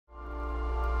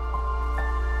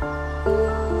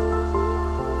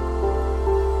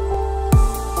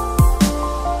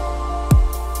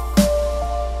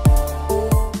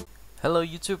Hello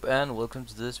YouTube and welcome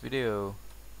to this video.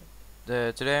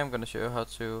 Today I'm gonna show you how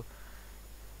to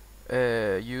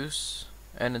use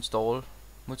and install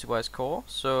Multiverse core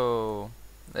so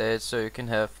you can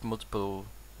have multiple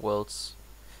worlds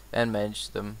and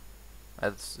manage them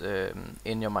as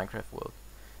in your Minecraft world,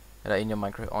 in your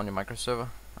Minecraft on your Minecraft server.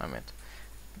 I meant.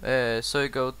 So you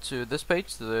go to this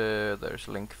page. There's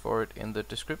a link for it in the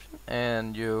description,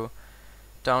 and you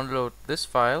download this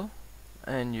file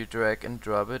and you drag and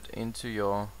drop it into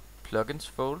your plugins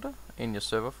folder in your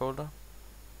server folder,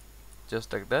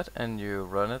 just like that, and you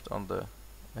run it on the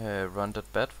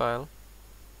run.bat file,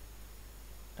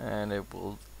 and it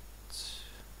will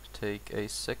take a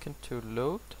second to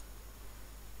load,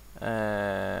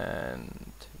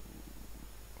 and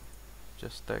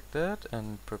just like that,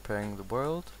 and preparing the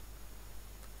world,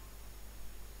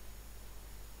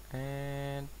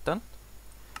 and done.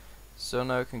 So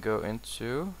now you can go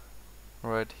into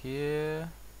right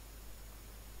here,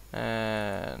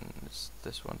 and it's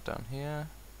this one down here,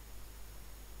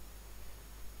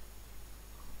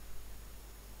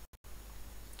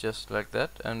 just like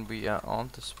that, and we are on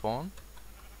the spawn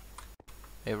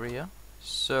area.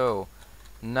 So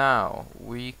now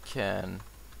we can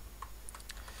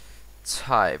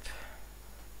type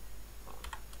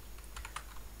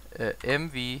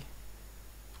mv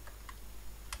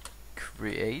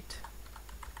create,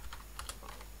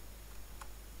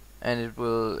 and it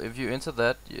will, if you enter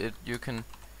that, you can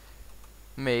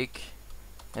make,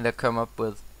 and I come up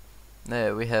with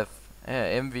we have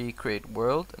mv create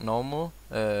world, normal,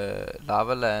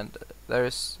 lava land. There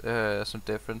is some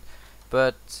different,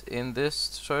 but in this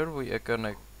tutorial we are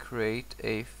gonna create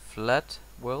a flat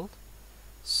world.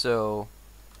 So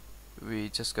we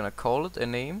just gonna call it a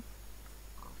name,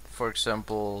 for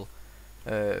example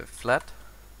flat,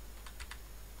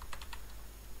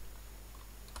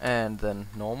 and then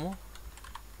normal,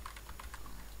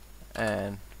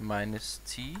 and minus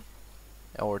t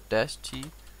or dash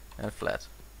t, and flat,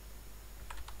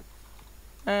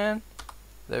 and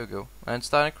there we go, and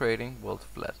starting creating world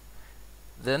flat.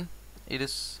 Then it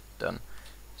is done.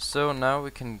 So now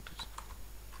we can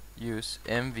use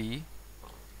mv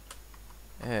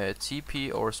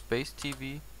tp or space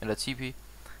tv and a tp,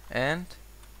 and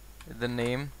the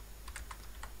name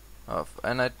of,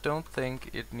 and I don't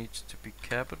think it needs to be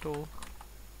capital.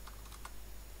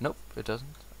 Nope, it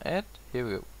doesn't. And here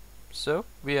we go. So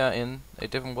we are in a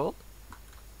different world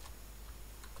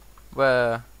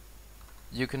where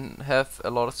you can have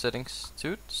a lot of settings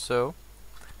to it. So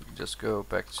you just go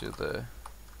back to the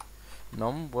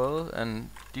normal world,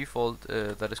 and default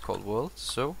that is called world.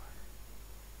 So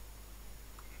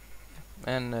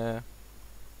and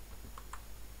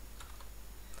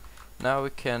now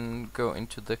we can go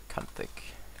into the config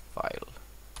file.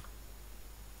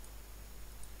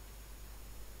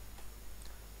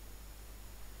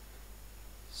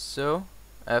 So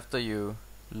after you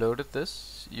loaded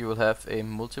this, you will have a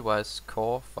Multiverse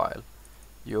core file.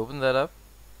 You open that up,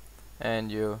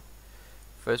 and you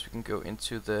first we can go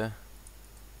into the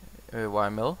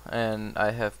YML, and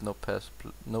I have Notepad++,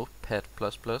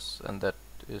 and that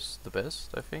is the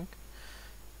best, I think.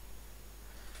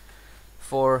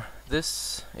 For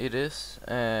this it is,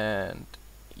 and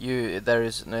there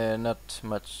is not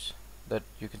much that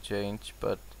you can change,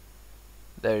 but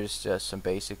there is just some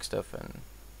basic stuff and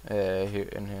here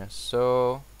in here,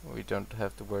 so we don't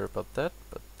have to worry about that.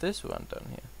 But this one down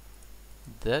here,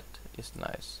 that is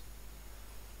nice.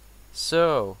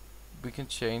 So we can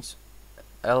change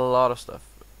a lot of stuff,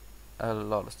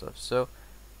 So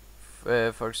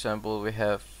for example, we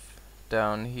have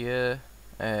down here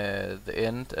the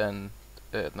end and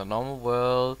the normal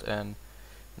world, and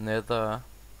nether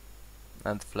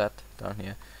and flat down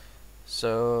here.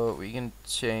 So we can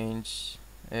change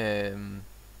the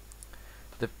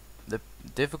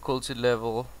difficulty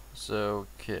level. So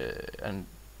and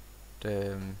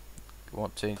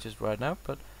won't change this right now,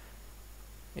 but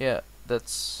yeah,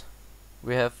 that's,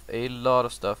 we have a lot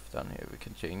of stuff down here we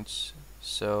can change.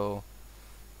 So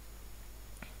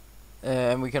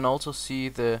and we can also see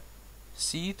the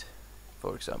seed,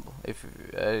 for example. If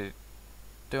I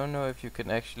don't know if you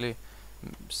can actually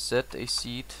set a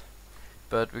seed,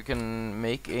 but we can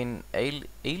make an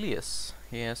alias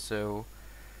here, so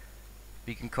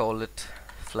we can call it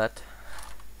flat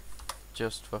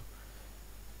just for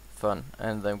fun,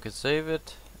 and then we can save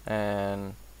it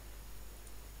and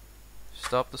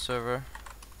stop the server,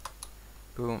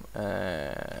 boom,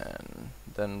 and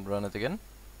then run it again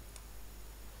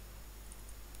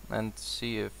and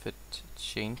see if it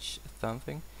changed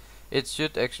something. It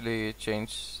should actually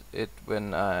change it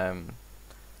when I'm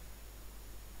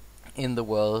in the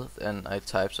world and I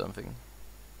type something.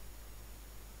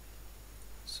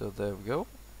 So there we go.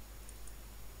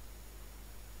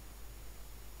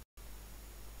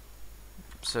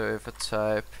 So if I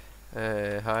type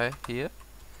hi here,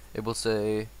 it will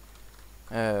say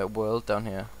world down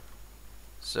here.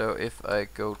 So if I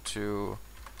go to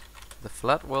the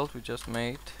flat world we just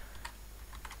made,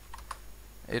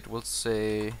 it will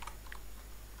say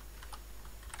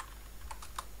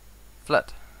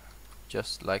flat,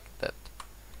 just like that.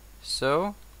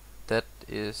 So that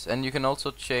is, and you can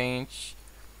also change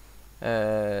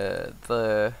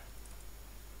the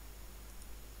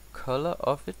color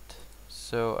of it.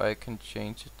 So I can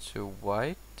change it to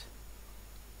white,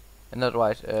 not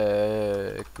white,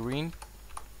 green.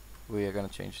 We are gonna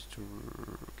change it to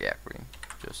green,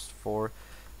 just for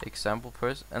example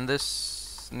purpose. And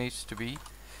this needs to be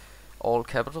all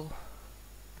capital,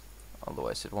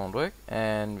 otherwise it won't work.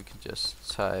 And we can just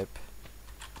type,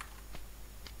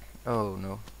 oh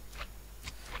no,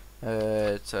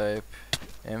 type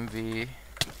mv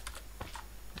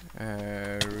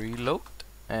reload,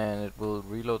 and it will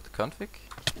reload the config.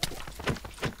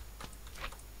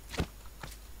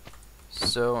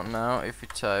 So now if we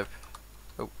type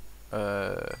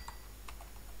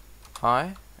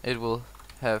hi, it will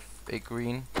have a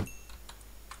green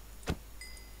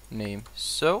name.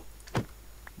 So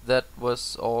that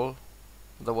was all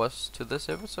there was to this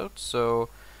episode, so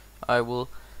I will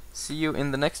see you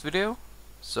in the next video.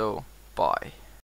 So bye.